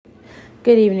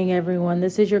Good evening, everyone.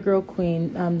 This is your girl,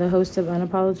 Queen. I'm the host of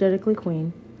Unapologetically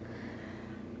Queen.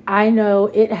 I know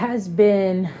it has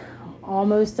been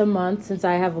almost a month since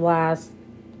I have last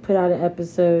put out an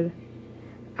episode.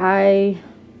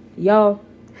 Y'all,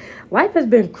 life has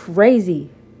been crazy,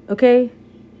 okay?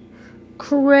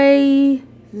 Crazy.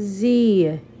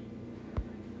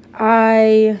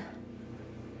 I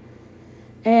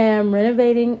am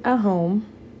renovating a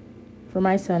home for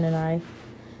my son and I.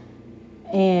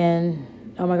 And,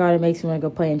 oh my God, it makes me want to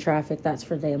go play in traffic. That's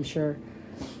for damn sure.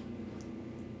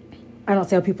 I don't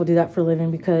see how people do that for a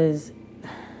living because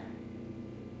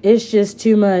it's just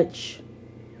too much.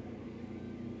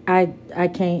 I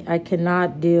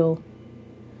cannot deal.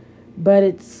 But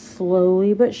it's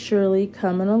slowly but surely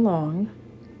coming along.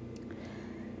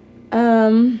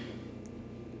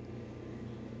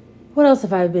 What else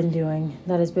have I been doing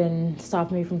that has been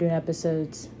stopping me from doing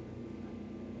episodes?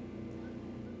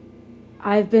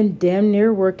 I've been damn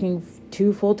near working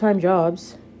 2 full-time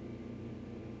jobs.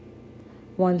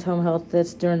 One's home health,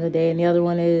 that's during the day, and the other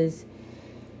one is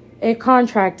a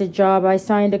contracted job. I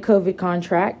signed a COVID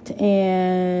contract,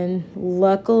 and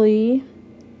luckily,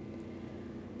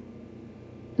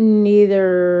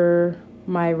 neither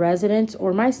my residents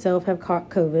or myself have caught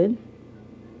COVID.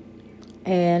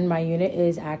 And my unit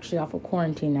is actually off of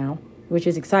quarantine now, which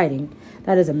is exciting.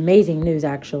 That is amazing news,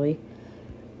 actually.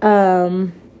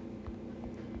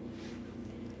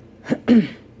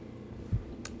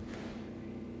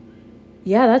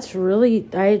 Yeah, that's really,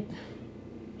 I've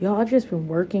just been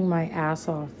working my ass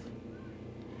off.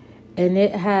 And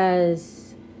it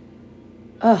has,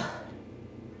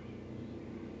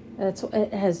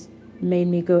 it has made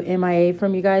me go MIA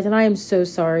from you guys. And I am so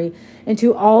sorry. And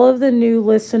to all of the new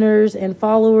listeners and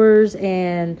followers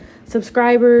and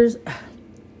subscribers,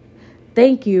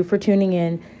 thank you for tuning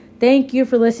in. Thank you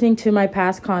for listening to my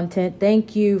past content.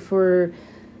 Thank you for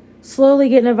slowly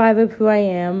getting a vibe of who I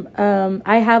am.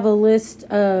 I have a list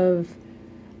of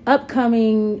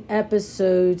upcoming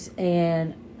episodes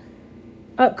and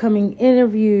upcoming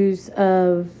interviews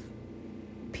of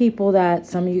people that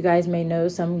some of you guys may know,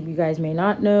 some of you guys may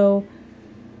not know.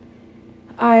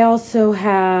 I've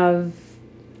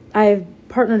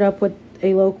partnered up with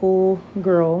a local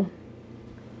girl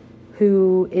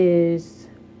who is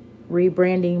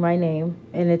rebranding my name,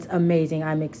 and it's amazing.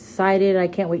 I'm excited. I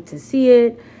can't wait to see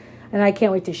it. And I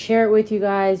can't wait to share it with you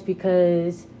guys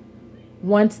because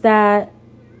once that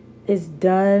is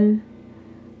done,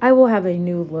 I will have a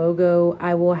new logo.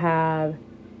 I will have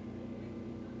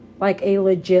like a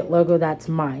legit logo that's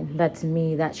mine. That's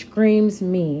me. That screams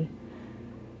me.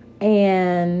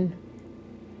 And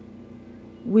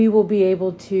we will be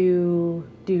able to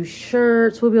do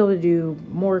shirts. We'll be able to do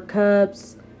more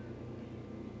cups.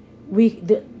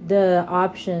 The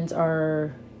options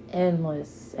are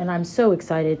endless, and I'm so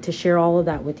excited to share all of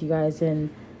that with you guys. And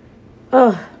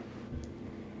I'm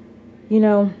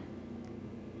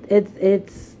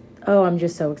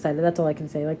just so excited. That's all I can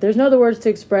say. Like, there's no other words to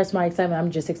express my excitement.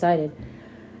 I'm just excited.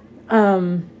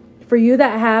 For you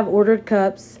that have ordered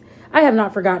cups, I have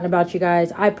not forgotten about you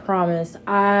guys. I promise.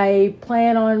 I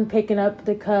plan on picking up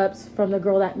the cups from the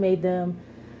girl that made them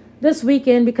this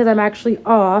weekend because I'm actually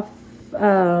off.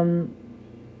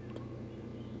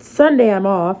 Sunday I'm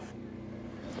off,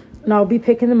 and I'll be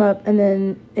picking them up. And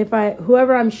then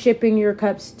whoever I'm shipping your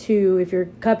cups to, if your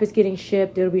cup is getting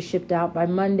shipped, it'll be shipped out by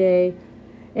Monday.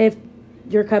 If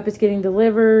your cup is getting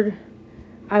delivered,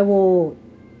 I will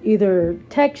either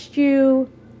text you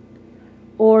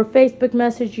or Facebook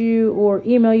message you or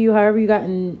email you, however you got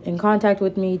in contact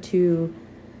with me, to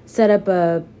set up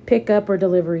a pickup or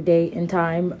delivery date and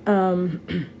time.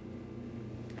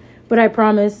 But I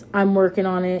promise I'm working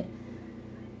on it.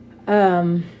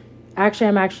 Right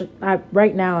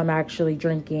now I'm actually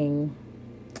drinking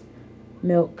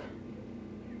milk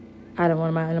out of one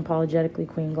of my Unapologetically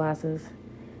Queen glasses.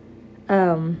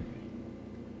 I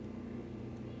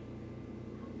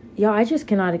just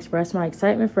cannot express my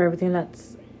excitement for everything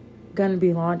that's going to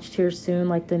be launched here soon,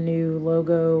 like the new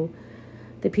logo,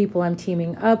 the people I'm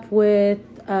teaming up with.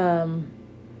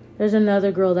 There's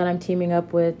another girl that I'm teaming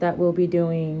up with that will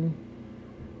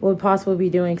possibly be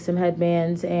doing some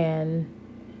headbands and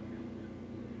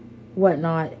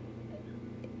whatnot.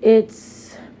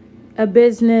 It's a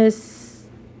business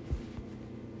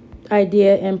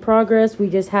idea in progress. We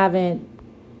just haven't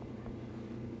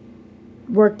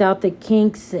worked out the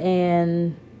kinks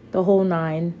and the whole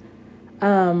nine.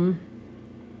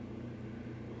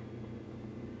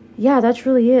 That's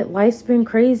really it. Life's been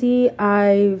crazy.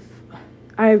 I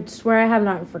swear I have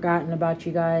not forgotten about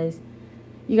you guys.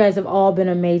 You guys have all been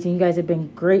amazing. You guys have been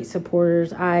great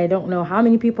supporters. I don't know how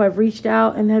many people I've reached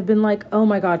out and have been like, oh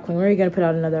my God, Queen, when are you going to put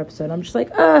out another episode? I'm just like,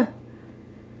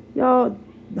 y'all,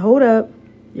 hold up.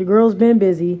 Your girl's been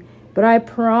busy. But I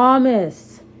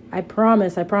promise.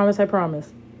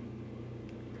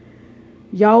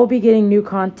 Y'all will be getting new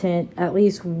content at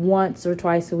least once or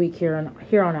twice a week here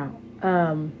on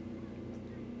out.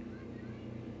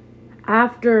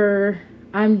 After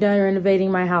I'm done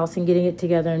renovating my house and getting it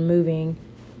together and moving,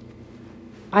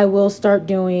 I will start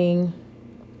doing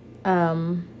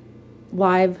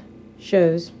live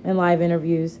shows and live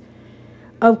interviews.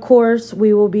 Of course,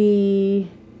 we will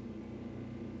be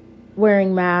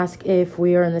wearing masks if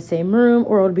we are in the same room,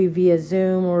 or it'll be via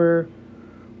Zoom or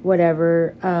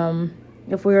whatever.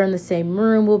 If we are in the same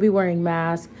room, we'll be wearing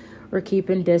masks or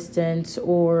keeping distance,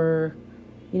 or,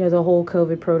 the whole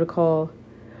COVID protocol,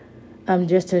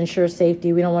 just to ensure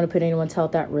safety. We don't want to put anyone's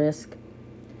health at risk.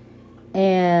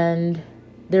 And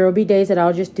there will be days that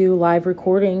I'll just do live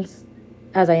recordings,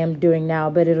 as I am doing now,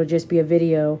 but it'll just be a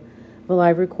video of a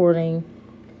live recording.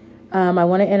 I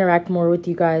want to interact more with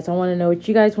you guys. I want to know what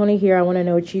you guys want to hear. I want to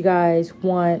know what you guys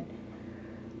want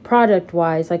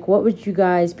product-wise. Like, what would you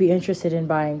guys be interested in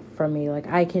buying from me? Like,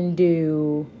 I can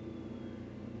do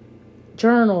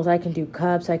journals. I can do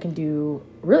cups. I can do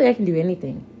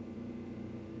anything.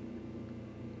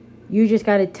 You just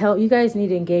got to you guys need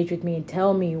to engage with me and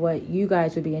tell me what you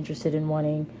guys would be interested in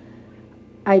wanting.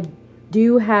 I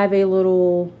do have it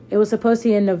was supposed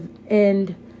to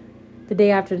end the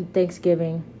day after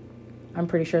Thanksgiving. I'm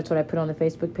pretty sure that's what I put on the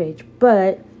Facebook page.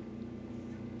 But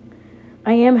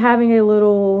I am having a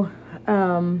little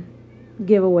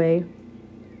giveaway.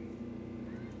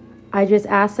 I just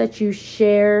ask that you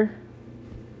share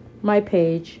my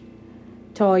page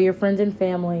to all your friends and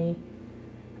family.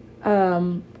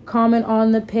 Comment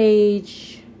on the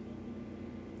page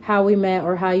how we met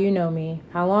or how you know me,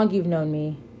 how long you've known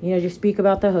me. Just speak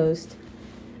about the host.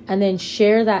 And then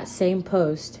share that same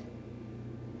post.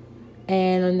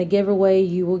 And on the giveaway,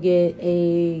 you will get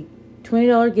a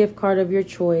 $20 gift card of your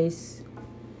choice,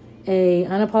 a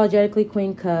Unapologetically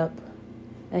Queen cup,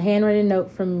 a handwritten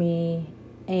note from me,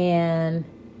 and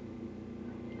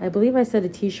I believe I said a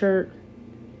t-shirt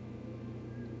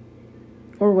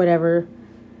or whatever.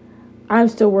 I'm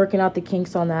still working out the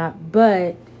kinks on that.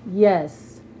 But,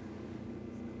 yes.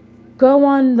 Go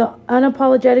on the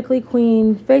Unapologetically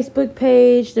Queen Facebook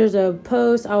page. There's a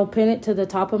post. I'll pin it to the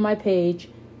top of my page.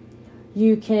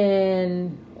 You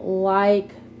can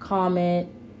like, comment,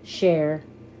 share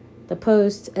the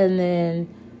post, and then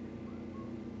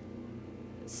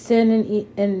send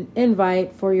an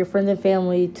invite for your friends and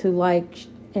family to like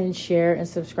and share and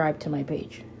subscribe to my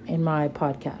page and my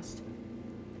podcast.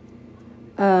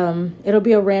 It'll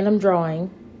be a random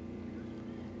drawing,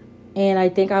 and I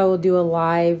think I will do a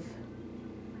live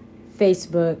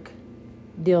Facebook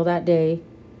deal that day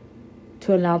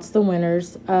to announce the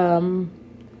winners.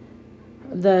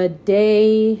 The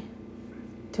day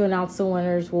to announce the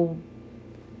winners will...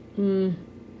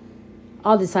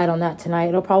 I'll decide on that tonight.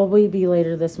 It'll probably be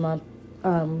later this month.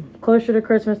 Closer to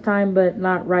Christmas time, but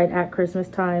not right at Christmas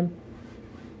time.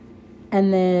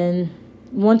 And then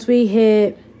once we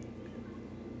hit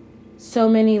so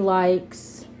many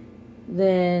likes,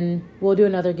 then we'll do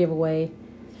another giveaway.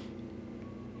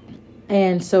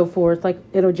 And so forth. Like,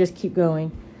 it'll just keep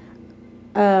going.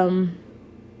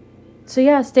 So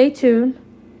yeah, stay tuned.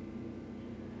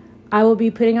 I will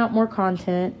be putting out more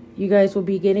content. You guys will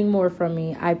be getting more from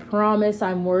me. I promise.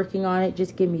 I'm working on it.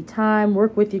 Just give me time.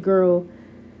 Work with you, girl.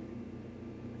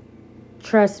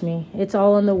 Trust me. It's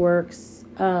all in the works.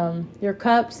 Your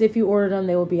cups, if you order them,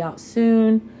 they will be out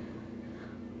soon.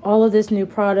 All of this new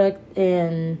product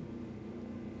and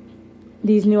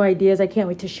these new ideas, I can't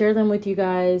wait to share them with you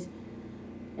guys.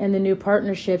 And the new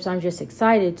partnerships, I'm just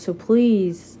excited. So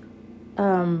please,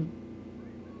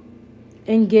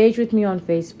 engage with me on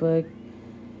Facebook.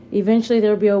 Eventually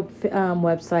there'll be a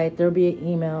website, there'll be an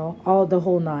email, all the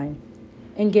whole nine.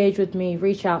 Engage with me,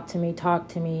 reach out to me, talk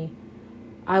to me.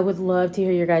 I would love to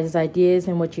hear your guys' ideas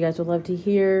and what you guys would love to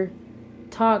hear.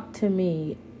 Talk to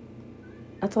me.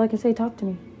 That's all I can say, talk to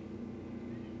me.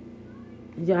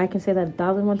 Yeah, I can say that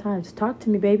 1,001 times. Talk to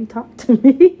me, baby, talk to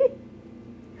me.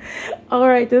 All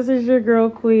right, this is your girl,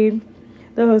 Queen,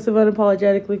 the host of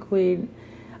Unapologetically Queen.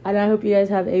 And I hope you guys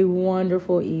have a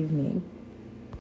wonderful evening.